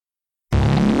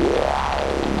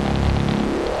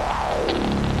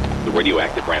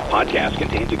Radioactive Rant podcast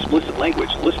contains explicit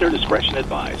language. Listener discretion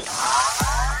advised.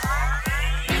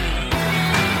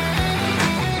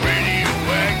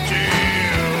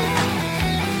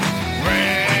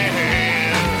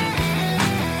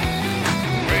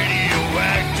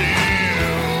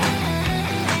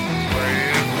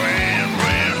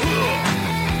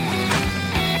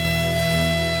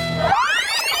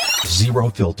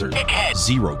 Zero filter,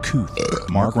 zero couth.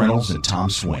 Mark Reynolds and Tom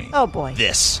Swain. Oh boy.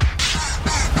 This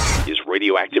is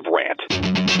Radioactive Rant.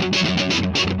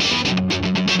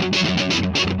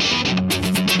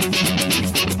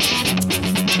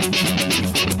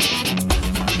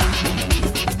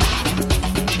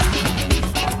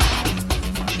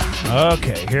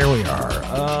 Okay, here we are.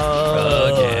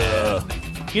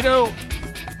 You know,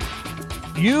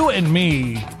 you and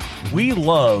me, we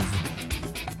love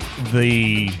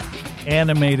the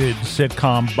animated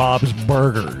sitcom Bob's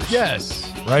Burgers.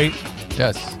 Yes. Right?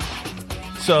 Yes.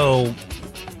 So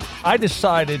I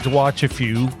decided to watch a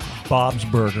few Bob's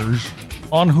Burgers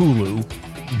on Hulu.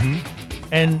 Mm-hmm.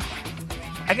 And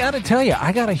I got to tell you,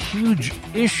 I got a huge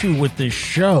issue with this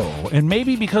show. And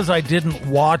maybe because I didn't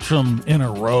watch them in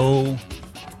a row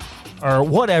or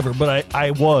whatever, but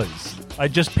I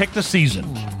just picked a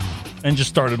season and just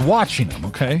started watching them,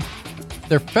 okay?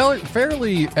 They're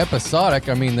fairly episodic.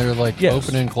 I mean, they're like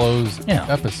open and close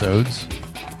episodes.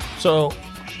 So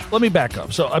let me back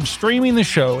up. So I'm streaming the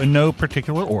show in no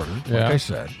particular order, like I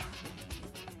said.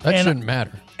 That shouldn't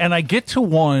matter. And I get to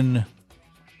one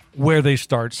where they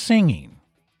start singing.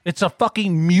 It's a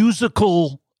fucking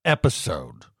musical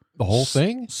episode. The whole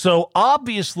thing? So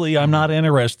obviously I'm not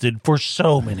interested for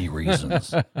so many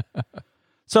reasons.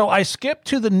 So I skip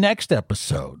to the next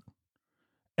episode.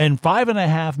 And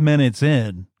 5.5 minutes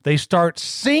in, they start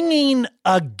singing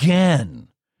again.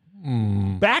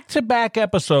 Back-to-back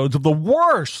episodes of the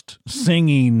worst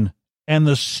singing and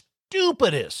the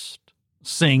stupidest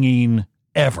singing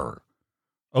ever.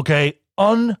 Okay?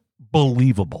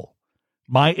 Unbelievable.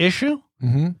 My issue?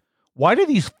 Mm-hmm. Why do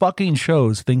these fucking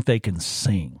shows think they can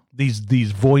sing?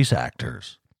 These voice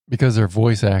actors. Because they're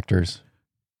voice actors.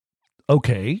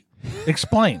 Okay.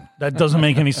 Explain. That doesn't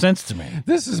make any sense to me.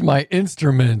 This is my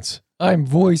instrument. I'm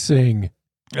voicing.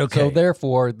 Okay. So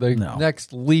therefore, the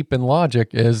next leap in logic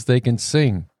is they can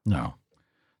sing. No.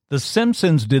 The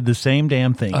Simpsons did the same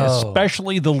damn thing,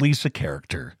 especially the Lisa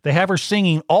character. They have her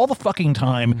singing all the fucking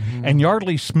time, and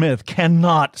Yardley Smith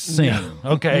cannot sing,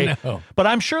 okay? No. But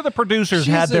I'm sure the producers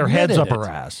had their heads up her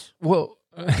ass. Well,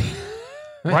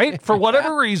 right? For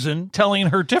whatever reason, telling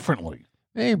her differently.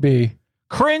 Maybe.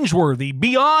 Cringeworthy,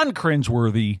 beyond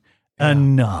cringeworthy,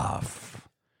 enough.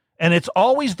 And it's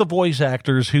always the voice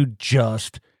actors who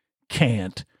just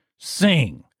can't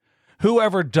sing.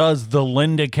 Whoever does the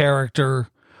Linda character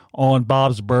on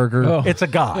Bob's Burger, it's a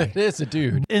guy. It is a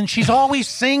dude. And she's always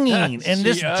singing. And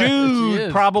this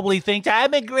dude probably thinks,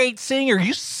 I'm a great singer.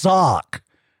 You suck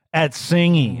at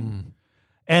singing.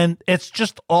 And it's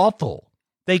just awful.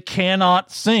 They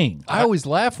cannot sing. I always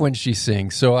laugh when she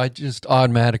sings, so I just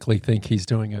automatically think he's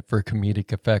doing it for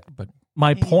comedic effect. But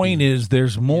my point is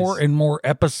there's more and more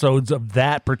episodes of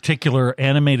that particular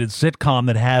animated sitcom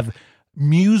that have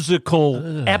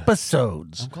musical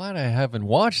episodes. I'm glad I haven't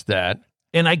watched that.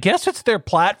 And I guess it's their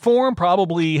platform,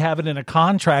 probably have it in a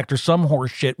contract or some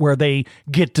horse shit where they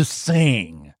get to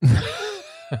sing.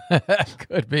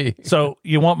 Could be. So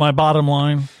you want my bottom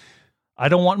line? I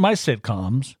don't want my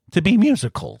sitcoms to be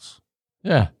musicals.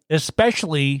 Yeah.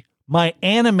 Especially my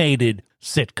animated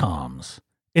sitcoms.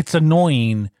 It's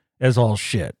annoying as all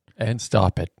shit. And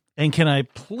stop it. And can I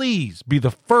please be the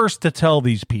first to tell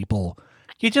these people,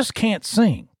 you just can't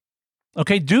sing.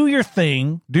 Okay, do your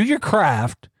thing, do your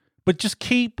craft, but just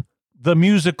keep the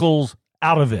musicals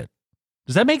out of it.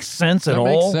 Does that make sense at all?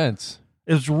 That makes sense.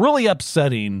 It's really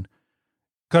upsetting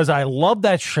because I love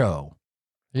that show.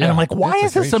 Yeah, and I'm like, why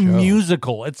is this a great show.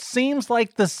 musical? It seems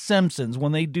like The Simpsons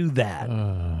when they do that.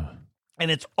 And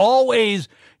it's always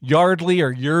Yardley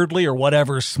or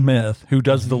whatever Smith who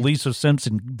does the Lisa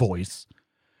Simpson voice.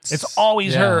 It's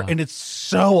always her, and it's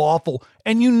so awful.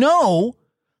 And you know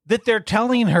that they're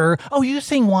telling her, oh, you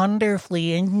sing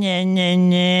wonderfully. And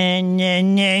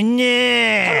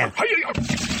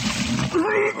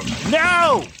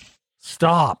no!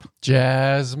 Stop.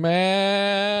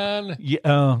 Jazzman.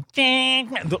 Yeah,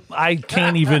 I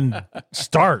can't even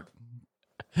start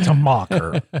to mock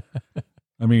her.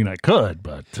 I mean, I could,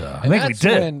 but I think we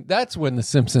did. That's when The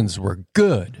Simpsons were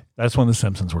good. That's when The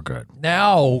Simpsons were good.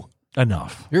 Now,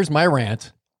 enough. Here's my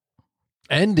rant.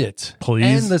 End it. Please.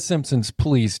 End The Simpsons,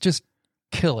 please. Just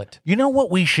kill it. You know what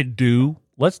we should do?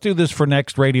 Let's do this for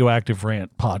next Radioactive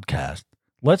Rant podcast.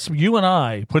 you and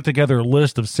I put together a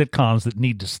list of sitcoms that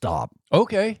need to stop.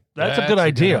 Okay. That's a good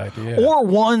idea. Or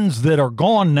ones that are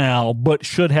gone now, but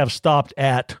should have stopped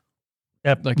at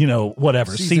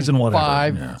whatever, season whatever.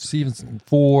 5, season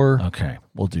 4. Okay,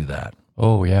 we'll do that.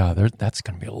 Oh, yeah, that's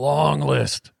going to be a long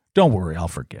list. Don't worry, I'll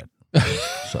forget.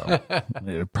 So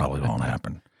it probably won't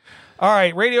happen. All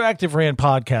right, Radioactive Rant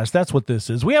Podcast. That's what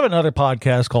this is. We have another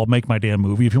podcast called Make My Damn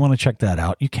Movie. If you want to check that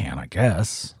out, you can, I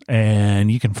guess.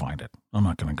 And you can find it. I'm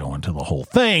not going to go into the whole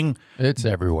thing. It's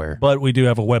everywhere. But we do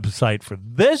have a website for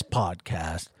this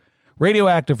podcast,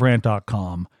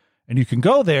 radioactiverant.com. And you can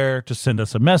go there to send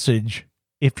us a message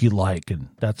if you like. And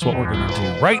that's what we're going to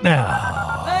do right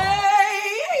now.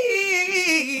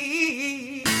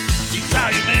 These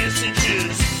are your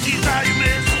messages. These are your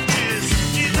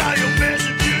messages. These are your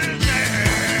messages now.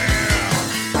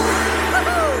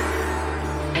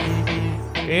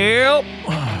 Yep.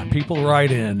 People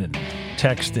write in and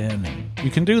text in. And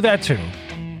you can do that too.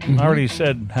 I already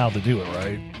said how to do it,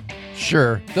 right?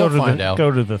 Sure. They'll find out.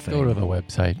 Go to the thing. Go to the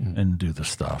website. And do the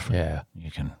stuff. Yeah.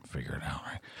 You can figure it out,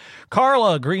 right?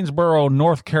 Carla, Greensboro,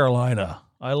 North Carolina.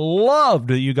 I loved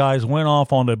that you guys went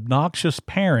off on obnoxious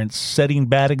parents setting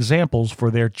bad examples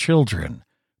for their children.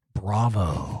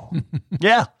 Bravo.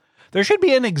 Yeah. There should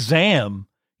be an exam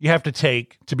you have to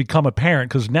take to become a parent,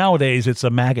 because nowadays it's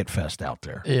a maggot fest out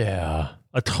there. Yeah.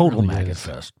 A total maggot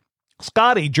fest.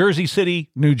 Scotty, Jersey City,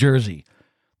 New Jersey.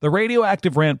 The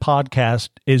Radioactive Rant podcast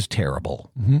is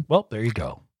terrible. Well, there you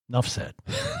go. Enough said.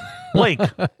 Blake,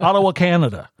 Ottawa,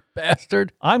 Canada.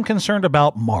 Bastard. I'm concerned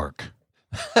about Mark.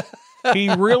 He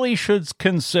really should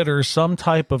consider some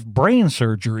type of brain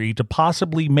surgery to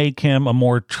possibly make him a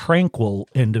more tranquil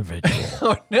individual.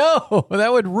 Oh, no.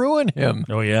 That would ruin him.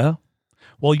 Oh, yeah?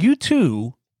 Well, you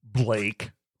too,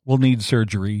 Blake, will need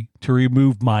surgery to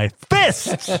remove my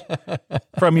fists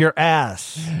from your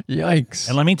ass. Yikes.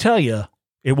 And let me tell you,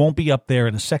 it won't be up there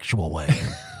in a sexual way.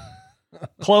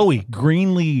 Chloe,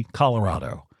 Greenlee,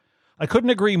 Colorado. I couldn't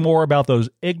agree more about those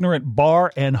ignorant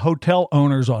bar and hotel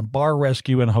owners on Bar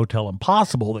Rescue and Hotel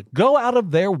Impossible that go out of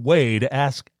their way to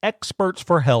ask experts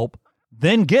for help,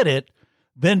 then get it,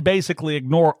 then basically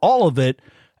ignore all of it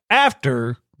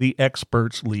after the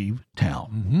experts leave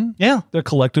town. Yeah, they're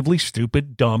collectively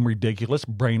stupid, dumb, ridiculous,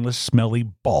 brainless, smelly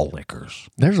ball lickers.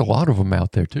 There's a lot of them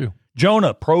out there, too.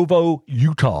 Jonah, Provo,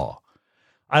 Utah.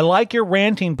 I like your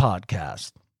ranting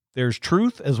podcast. There's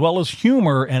truth as well as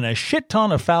humor and a shit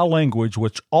ton of foul language,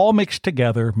 which all mixed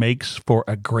together makes for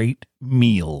a great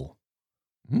meal.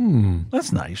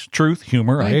 That's nice. Truth,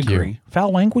 humor, I agree. You.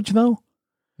 Foul language, though?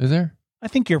 Is there? I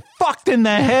think you're fucked in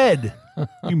the head,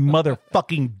 you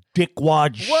motherfucking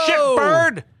dickwad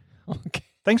shitbird. Okay.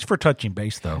 Thanks for touching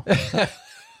base, though.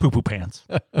 Poo-poo pants.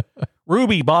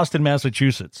 Ruby, Boston,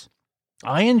 Massachusetts.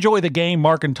 I enjoy the game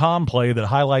Mark and Tom play that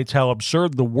highlights how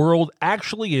absurd the world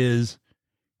actually is.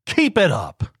 Keep it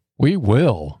up. We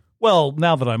will. Well,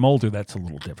 now that I'm older, that's a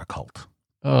little difficult.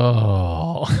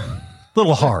 Oh. A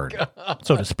little hard,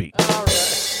 so to speak. All right.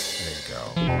 There you go.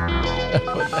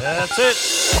 That's it.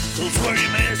 Those were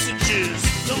your messages.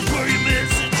 Those were your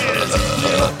messages. We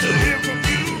hope to hear from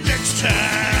you next time.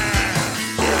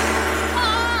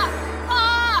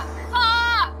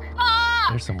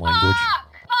 There's some language.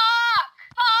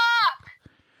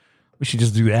 We should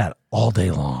just do that all day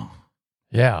long.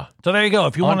 Yeah. So there you go.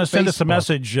 If you want to send us a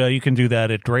message, you can do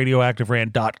that at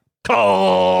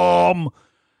radioactiverant.com.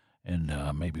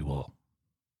 And maybe we'll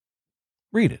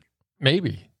read it.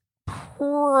 Maybe.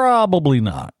 Probably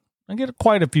not. I get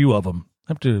quite a few of them. I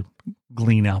have to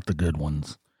glean out the good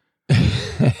ones.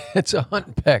 It's a hunt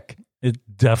and peck. It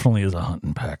definitely is a hunt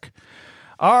and peck.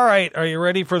 All right. Are you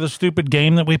ready for the stupid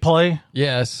game that we play?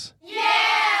 Yes.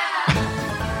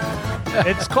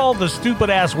 It's called the Stupid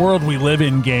Ass World We Live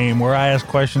In game, where I ask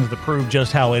questions to prove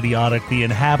just how idiotic the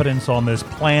inhabitants on this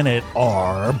planet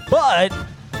are. But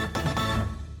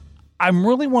I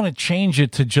really want to change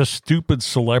it to just stupid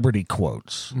celebrity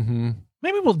quotes.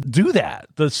 Maybe we'll do that.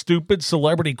 The stupid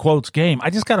celebrity quotes game. I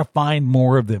just got to find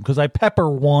more of them because I pepper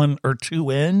one or two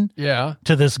in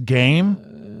to this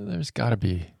game. There's got to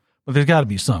be. But there's got to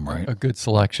be some, right? A good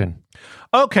selection.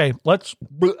 Okay, let's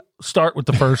start with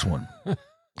the first one.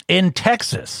 In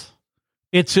Texas,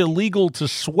 it's illegal to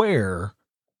swear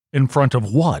in front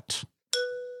of what?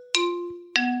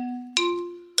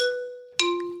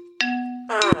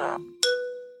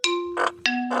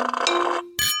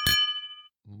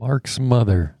 Mark's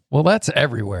mother. Well, that's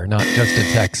everywhere, not just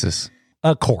in Texas.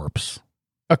 A corpse.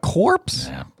 A corpse?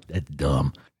 Yeah, it's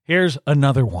dumb. Here's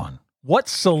another one. What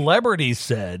celebrity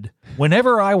said,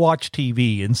 whenever I watch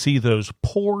TV and see those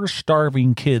poor,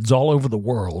 starving kids all over the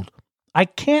world, I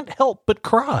can't help but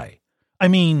cry. I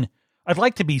mean, I'd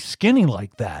like to be skinny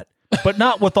like that, but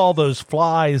not with all those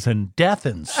flies and death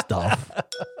and stuff.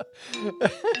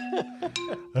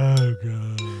 Oh,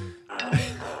 God.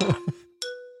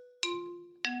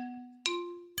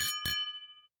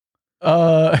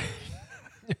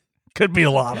 Could be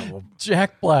a lot of them.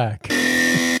 Jack Black.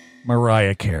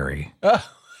 Mariah Carey. Yeah.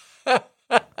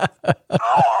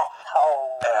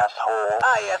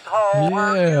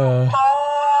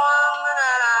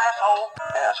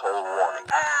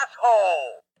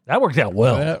 That worked out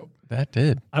well. That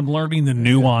did. I'm learning the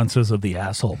nuances of the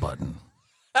asshole button.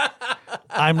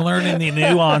 I'm learning the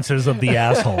nuances of the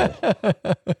asshole.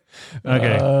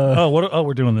 Okay.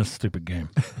 We're doing this stupid game.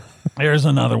 Here's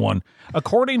another one.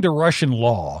 According to Russian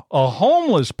law, a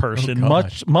homeless person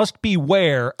must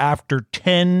beware after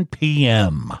 10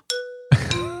 p.m.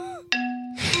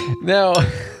 Now,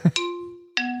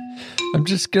 I'm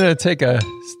just going to take a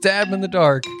stab in the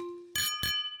dark.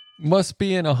 Must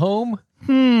be in a home?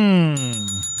 Yay!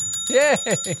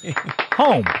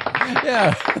 Home.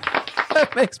 Yeah.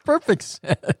 That makes perfect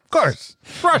sense. Of course.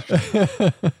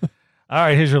 Russia. All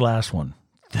right, here's your last one.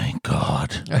 Thank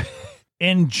God.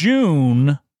 In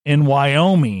June, in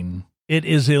Wyoming, it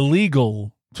is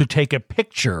illegal to take a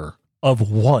picture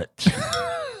of what?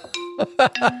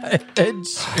 In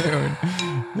June,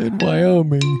 in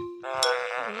Wyoming.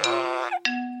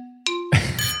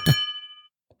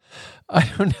 I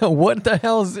don't know. What the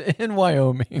hell's in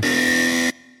Wyoming?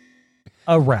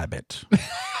 A rabbit.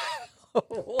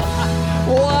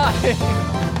 Why?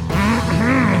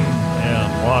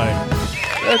 Yeah, why?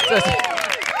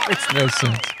 That makes no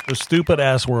sense. The stupid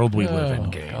ass world we live in,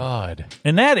 game. God.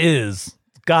 And that is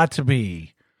got to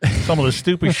be some of the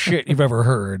stupid shit you've ever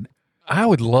heard. I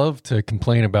would love to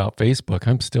complain about Facebook.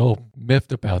 I'm still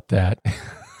miffed about that.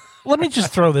 Let me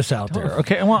just throw this out there.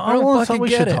 Okay, we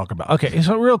should talk about. Okay,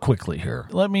 so real quickly here,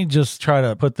 let me just try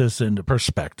to put this into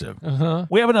perspective.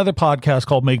 We have another podcast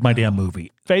called Make My Damn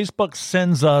Movie. Facebook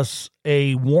sends us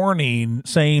a warning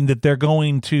saying that they're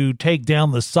going to take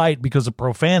down the site because of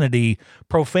profanity.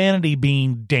 Profanity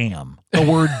being damn. The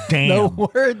word damn. The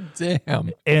word damn.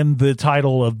 And the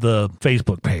title of the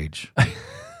Facebook page.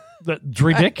 That's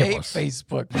ridiculous. I hate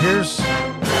Facebook. Here's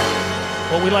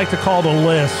what we like to call the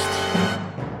list,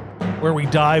 where we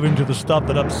dive into the stuff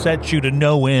that upsets you to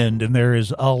no end, and there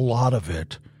is a lot of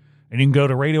it. And you can go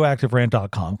to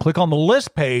radioactiverant.com, click on the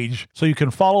list page so you can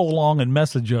follow along and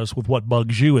message us with what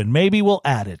bugs you, and maybe we'll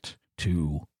add it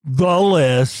to the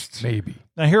list. Maybe.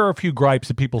 Now, here are a few gripes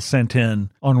that people sent in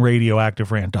on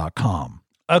radioactiverant.com.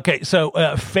 Okay, so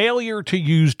failure to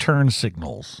use turn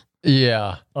signals.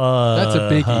 Yeah, that's a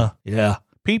biggie. Yeah.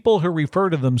 People who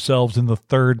refer to themselves in the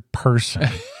third person.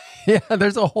 Yeah,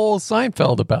 there's a whole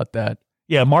Seinfeld about that.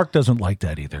 Yeah, Mark doesn't like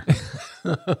that either.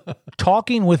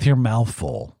 Talking with your mouth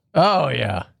full. Oh,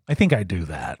 yeah. I think I do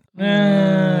that.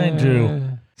 I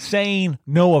do. Saying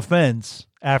no offense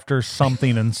after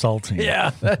something insulting. Yeah,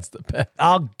 that's the best.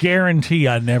 I'll guarantee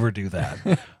I never do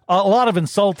that. A lot of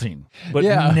insulting, but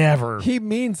never. He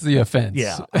means the offense.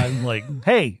 Yeah, I'm like,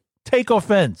 hey, take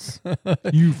offense,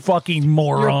 you fucking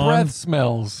moron. Your breath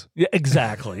smells. Yeah,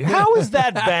 exactly. How is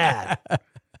that bad?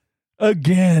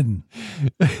 Again.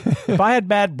 If I had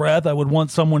bad breath, I would want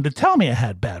someone to tell me I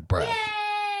had bad breath.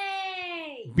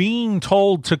 Yay! Being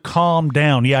told to calm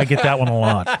down. Yeah, I get that one a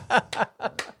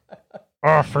lot.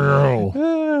 Oh, for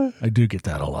you. I do get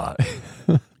that a lot.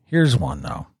 Here's one,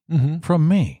 though, from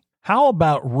me. How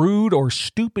about rude or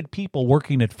stupid people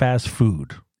working at fast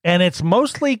food? And it's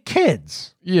mostly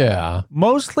kids. Yeah.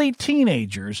 Mostly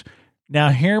teenagers. Now,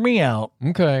 hear me out.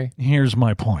 Okay. Here's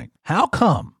my point. How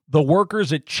come the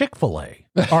workers at Chick-fil-A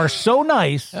are so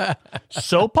nice,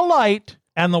 so polite,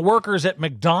 and the workers at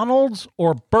McDonald's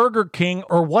or Burger King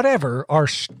or whatever are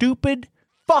stupid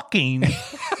fucking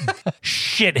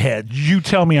shitheads? You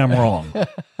tell me I'm wrong.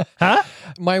 Huh?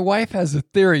 My wife has a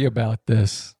theory about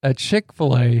this. At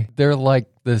Chick-fil-A, they're like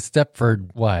the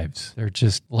Stepford wives. They're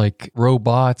just like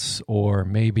robots or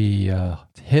maybe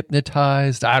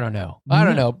hypnotized. I don't know. I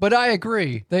don't know. But I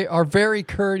agree. They are very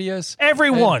courteous.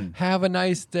 Everyone. Have a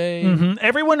nice day.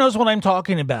 Everyone knows what I'm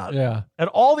talking about. Yeah. At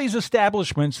all these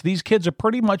establishments, these kids are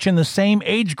pretty much in the same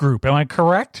age group. Am I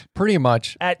correct? Pretty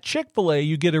much. At Chick-fil-A,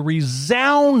 you get a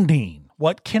resounding,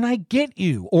 "What can I get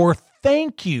you?" or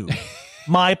 "Thank you."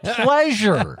 My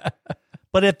pleasure.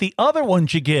 But at the other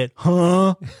ones, you get,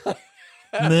 huh?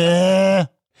 Nah,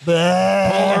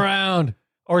 bah, Pull around.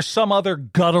 or some other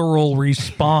guttural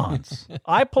response.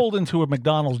 I pulled into a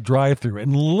McDonald's drive-thru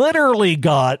and literally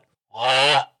got,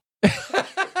 I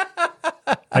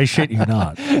shit you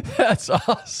not. That's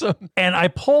awesome. And I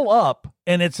pull up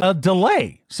and it's a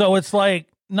delay. So it's like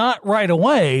not right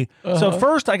away. So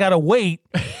first I got to wait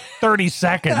 30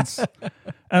 seconds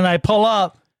and I pull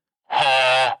up.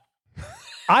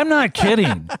 I'm not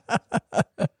kidding.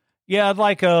 Yeah, I'd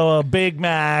like a Big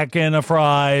Mac and a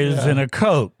fries and a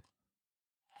Coke.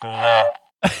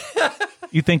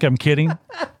 You think I'm kidding?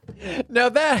 Now,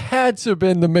 that had to have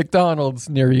been the McDonald's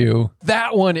near you.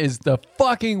 That one is the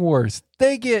fucking worst.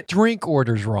 They get drink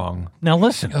orders wrong. Now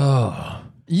listen.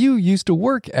 You used to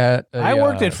work at I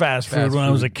worked at fast food when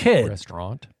I was a kid.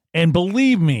 Restaurant. And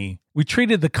believe me, we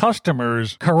treated the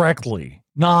customers correctly,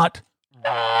 not...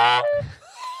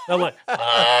 No, look.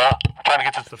 Trying to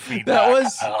get this to feedback. That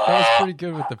was pretty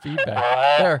good with the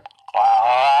feedback. There.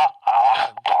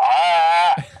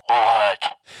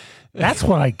 That's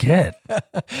what I get.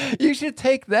 You should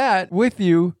take that with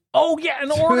you Oh, yeah,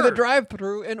 and to order. the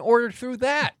drive-thru and order through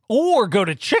that. Or go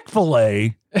to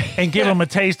Chick-fil-A and give them a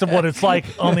taste of what it's like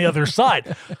on the other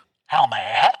side. How may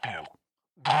I help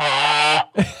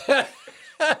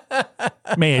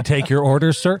you? May I take your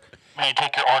order, sir? May I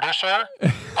take your order, sir?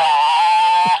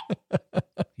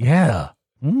 Yeah.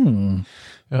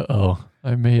 Uh-oh.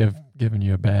 I may have given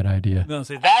you a bad idea. No,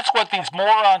 see, That's what these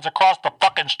morons across the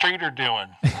fucking street are doing.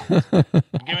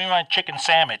 Give me my chicken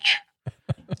sandwich.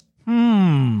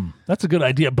 that's a good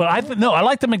idea. But I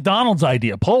like the McDonald's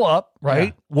idea. Pull up,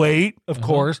 right? Wait, of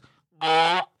course.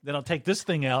 Then I'll take this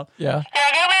thing out, Yeah.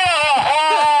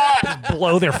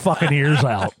 blow their fucking ears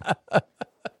out.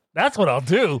 That's what I'll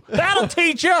do. That'll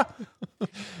teach you.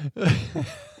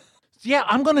 Yeah,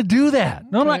 I'm going to do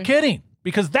that. No, I'm not kidding.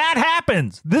 Because that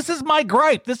happens. This is my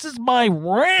gripe. This is my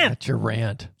rant. That's your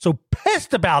rant. So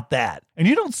pissed about that. And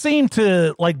you don't seem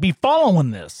to be following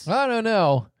this. I don't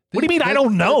know. What do you mean I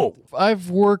don't know? I've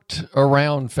worked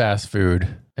around fast food,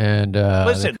 and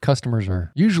Listen. the customers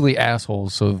are usually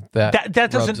assholes, so that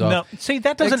That doesn't rubs off. see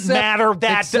that doesn't matter.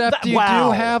 Except you wow.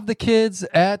 do have the kids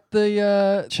at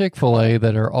the Chick-fil-A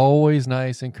that are always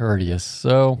nice and courteous.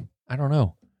 So I don't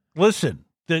know. Listen,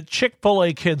 the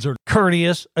Chick-fil-A kids are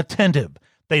courteous, attentive.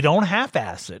 They don't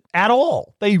half-ass it at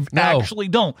all. They actually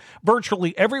don't.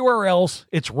 Virtually everywhere else,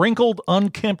 it's wrinkled,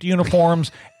 unkempt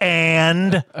uniforms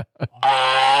and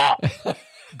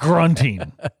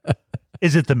grunting.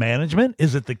 Is it the management?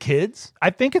 Is it the kids? I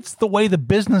think it's the way the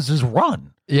business is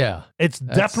run. Yeah. It's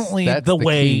definitely that's the the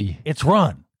way key. it's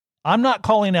run. I'm not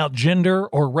calling out gender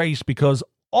or race because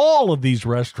all of these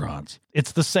restaurants,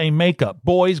 it's the same makeup.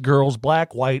 Boys, girls,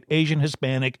 black, white, Asian,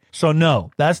 Hispanic. So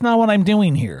no, that's not what I'm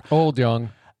doing here. Old, young.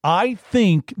 I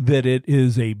think that it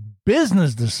is a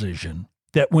business decision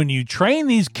that when you train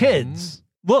these kids,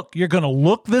 look, you're going to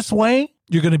look this way.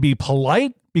 You're going to be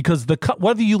polite because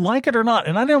whether you like it or not.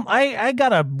 And I got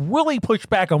to really push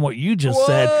back on what you just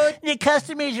said. The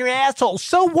customers are assholes.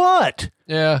 So what?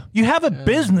 Yeah. You have a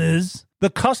business.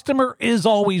 The customer is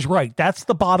always right. That's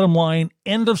the bottom line.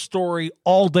 End of story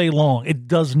all day long. It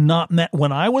does not matter.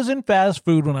 When I was in fast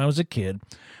food when I was a kid,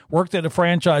 worked at a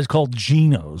franchise called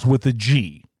Geno's with a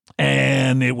G.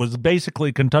 And it was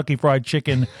basically Kentucky Fried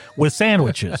Chicken with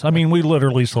sandwiches. I mean, we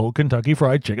literally sold Kentucky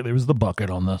Fried Chicken. There was the bucket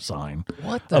on the sign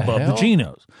above the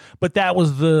Geno's. But that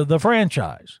was the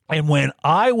franchise. And when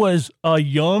I was a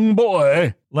young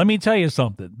boy, let me tell you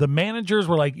something. The managers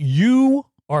were like, you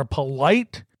are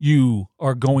polite. You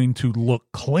are going to look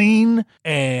clean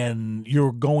and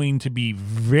you're going to be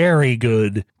very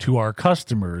good to our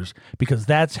customers because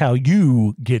that's how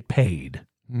you get paid.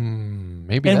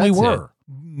 Maybe And that's we were. it.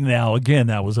 Now, again,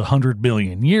 that was 100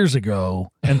 billion years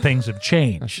ago, and things have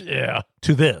changed.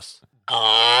 To this.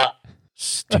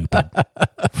 Stupid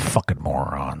fucking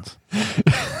morons.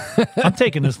 I'm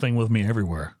taking this thing with me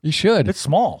everywhere. You should. It's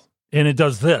small, and it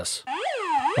does this.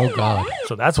 Oh, God.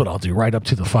 So that's what I'll do right up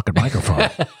to the fucking microphone.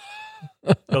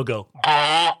 They'll go.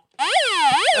 How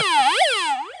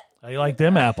you like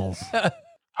them apples? I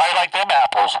like them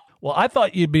apples. Well, I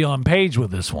thought you'd be on page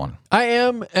with this one. I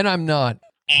am, and I'm not.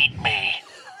 Eat me.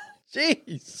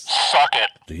 Jeez. Suck it.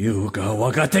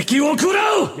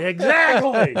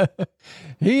 Exactly.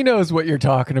 He knows what you're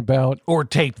talking about. Or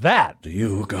tape that. Play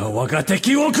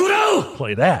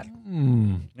that.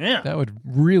 Yeah. That would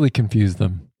really confuse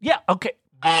them. Yeah, okay.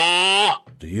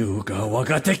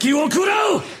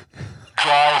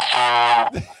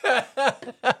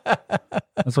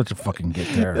 That's what you fucking get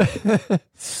there.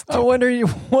 I wonder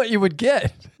what you would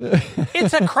get.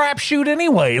 It's a crapshoot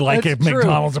anyway, like That's if true.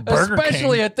 McDonald's or Burger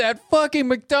Especially King. at that fucking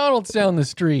McDonald's down the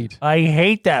street. I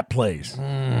hate that place.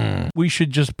 We should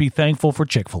just be thankful for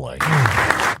Chick-fil-A.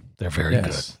 They're very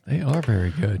Yes, they are very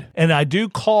good. good. And I do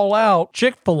call out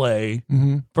Chick-fil-A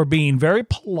for being very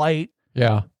polite.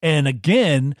 Yeah. And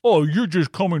again, oh, you're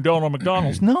just coming down on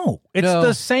McDonald's. No, it's No.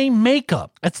 the same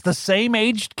makeup. It's the same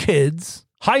aged kids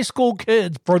high school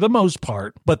kids for the most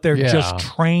part, but they're just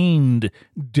trained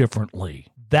differently.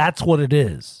 That's what it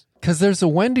is. Because there's a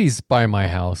Wendy's by my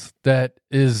house that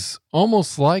is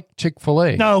almost like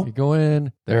Chick-fil-A. No. You go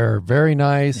in, they're very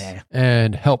nice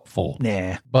and helpful.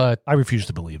 Nah. But I refuse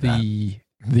to believe that.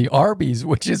 the Arby's,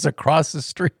 which is across the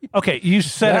street. Okay, you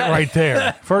said it right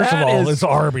there. First of all, it's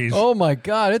Arby's. Oh my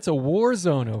God, it's a war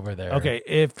zone over there. Okay,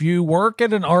 if you work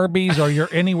at an Arby's or you're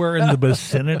anywhere in the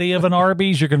vicinity of an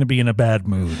Arby's, you're going to be in a bad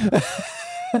mood.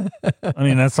 I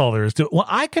mean, that's all there is to it. Well,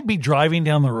 I could be driving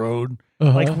down the road,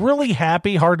 like really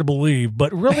happy, hard to believe,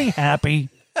 but really happy.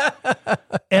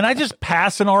 And I just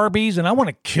pass an Arby's and I want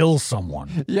to kill someone.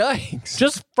 Yikes.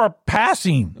 Just for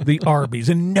passing the Arby's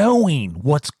and knowing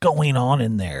what's going on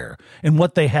in there and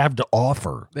what they have to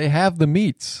offer. They have the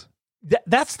meats.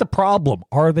 That's the problem.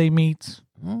 Are they meats?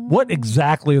 What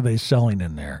exactly are they selling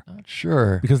in there? Not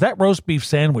sure. Because that roast beef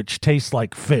sandwich tastes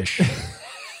like fish.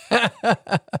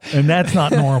 And that's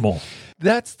not normal.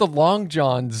 That's the Long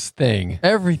John's thing.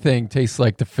 Everything tastes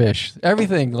like the fish.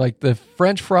 Everything, like the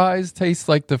French fries taste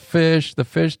like the fish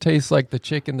tastes like the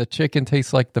chicken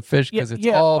tastes like the fish because it's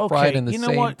all fried in the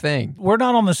same thing. We're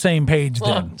not on the same page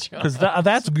then. Because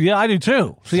that's, I do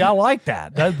too. See, I like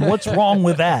that. What's wrong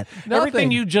with that? Everything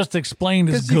you just explained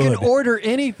is good. Because you can order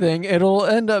anything, it'll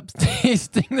end up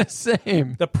tasting the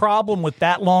same. The problem with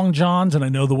that Long John's, and I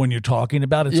know the one you're talking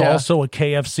about, it's also a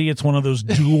KFC. It's one of those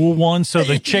dual ones, so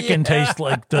the chicken tastes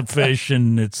like the fish,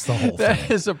 and it's the whole thing. That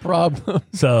is a problem.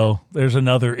 So there's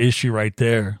another issue right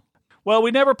there. Well,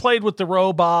 we never played with the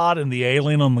robot and the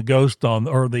alien on the ghost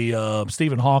or the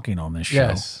Stephen Hawking on this show.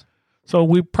 Yes. So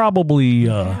we probably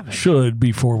should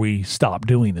before we stop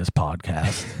doing this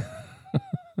podcast.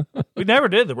 We never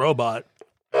did the robot.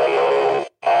 Hello,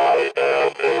 I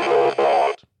am a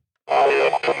robot. I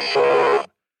am concerned.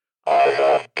 I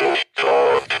have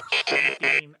discharged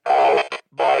steaming out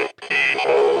my pee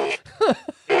hole.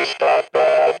 Is that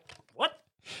bad? What?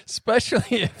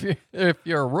 Especially if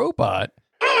you're a robot.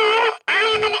 Hello,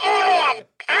 I'm an alien.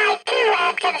 I too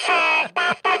am concerned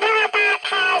that the robot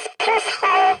has piss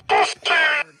hole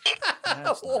discharge.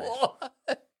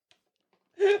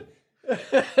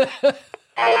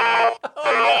 Hello,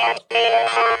 I am Stephen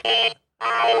Hawking.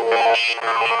 I wish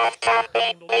I had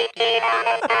something leaking out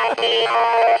of my pee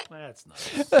hole. That's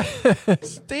nice.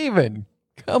 Stephen,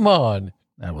 come on.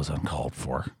 That was uncalled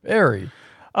for. Very.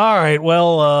 All right.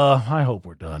 Well, I hope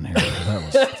we're done here. That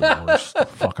was the worst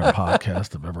fucking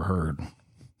podcast I've ever heard.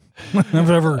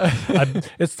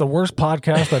 It's the worst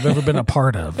podcast I've ever been a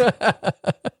part of.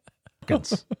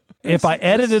 If I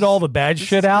edited all the bad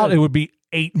shit out, it would be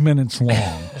 8 minutes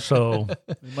long. So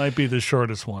it might be the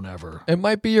shortest one ever. It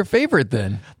might be your favorite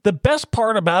then. The best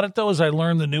part about it, though, is I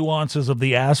learned the nuances of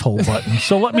the asshole button.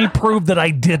 So let me prove that I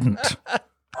didn't. I'm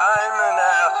an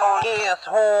asshole.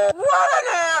 Asshole. What an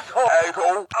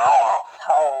asshole.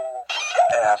 Asshole.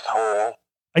 Asshole.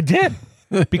 I did.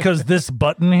 Because this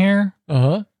button here,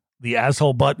 the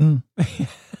asshole button,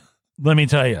 let me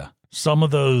tell you, some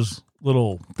of those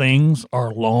little things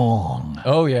are long.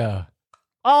 Oh, yeah.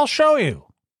 I'll show you.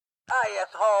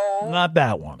 Asshole. Not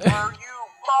that one. Are you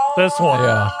born This one.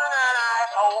 Yeah. an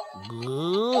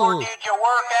asshole? Or did you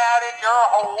work at it your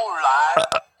whole life?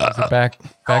 There's a backup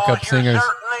You're singers.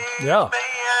 certainly Yeah.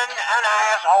 being an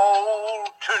asshole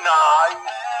tonight.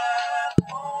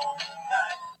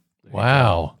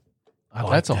 Wow. I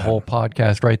like That's a that. whole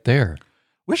podcast right there.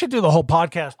 We should do the whole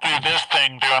podcast. Do this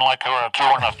thing doing like we're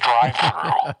doing a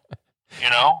drive-through. You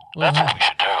know? That's what we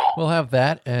should do. We'll have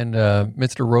that and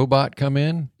Mr. Robot come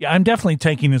in. Yeah, I'm definitely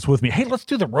taking this with me. Hey, let's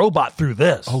do the robot through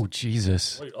this. Oh,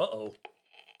 Jesus. Wait, uh-oh.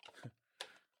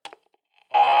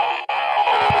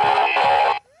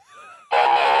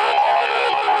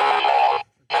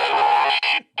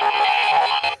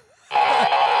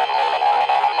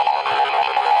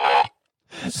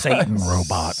 Satan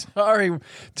robot. Sorry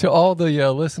to all the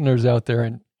listeners out there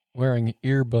and wearing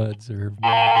earbuds or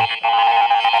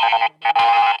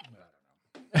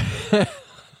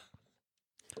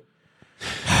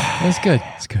It's good.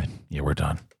 It's good. Yeah, we're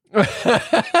done.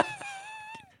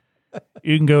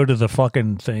 You can go to the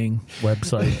fucking thing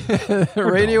website.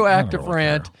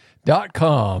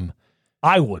 RadioactiveRant.com.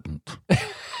 I wouldn't.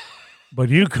 But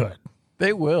you could.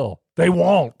 They will. They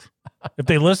won't. If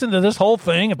they listen to this whole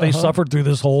thing, if they suffered through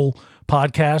this whole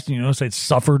podcast, and you notice they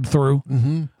suffered through,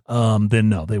 then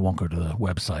no, they won't go to the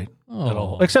website at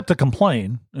all. Except to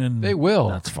complain. And They will.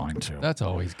 That's fine too. That's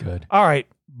always good. All right.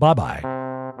 Bye-bye.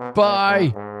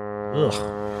 Bye. Ugh.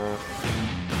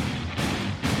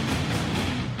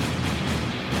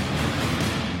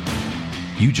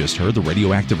 You just heard the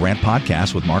Radioactive Rant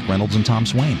podcast with Mark Reynolds and Tom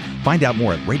Swain. Find out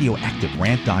more at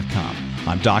radioactiverant.com.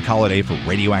 I'm Doc Holliday for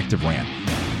Radioactive Rant.